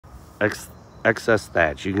excess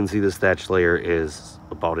thatch. You can see this thatch layer is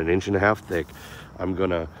about 1.5 inches thick. I'm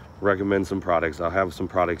gonna recommend some products. I'll have some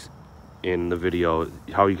products in the video.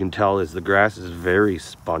 How you can tell is the grass is very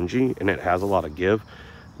spongy and it has a lot of give.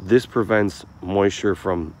 This prevents moisture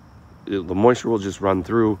from, the moisture will just run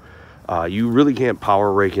through. You really can't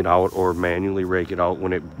power rake it out or manually rake it out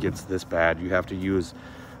when it gets this bad. You have to use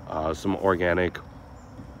some organic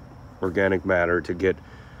matter to get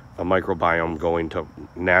a microbiome going to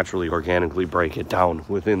naturally organically break it down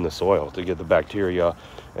within the soil, to get the bacteria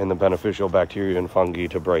and the beneficial bacteria and fungi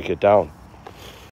to break it down.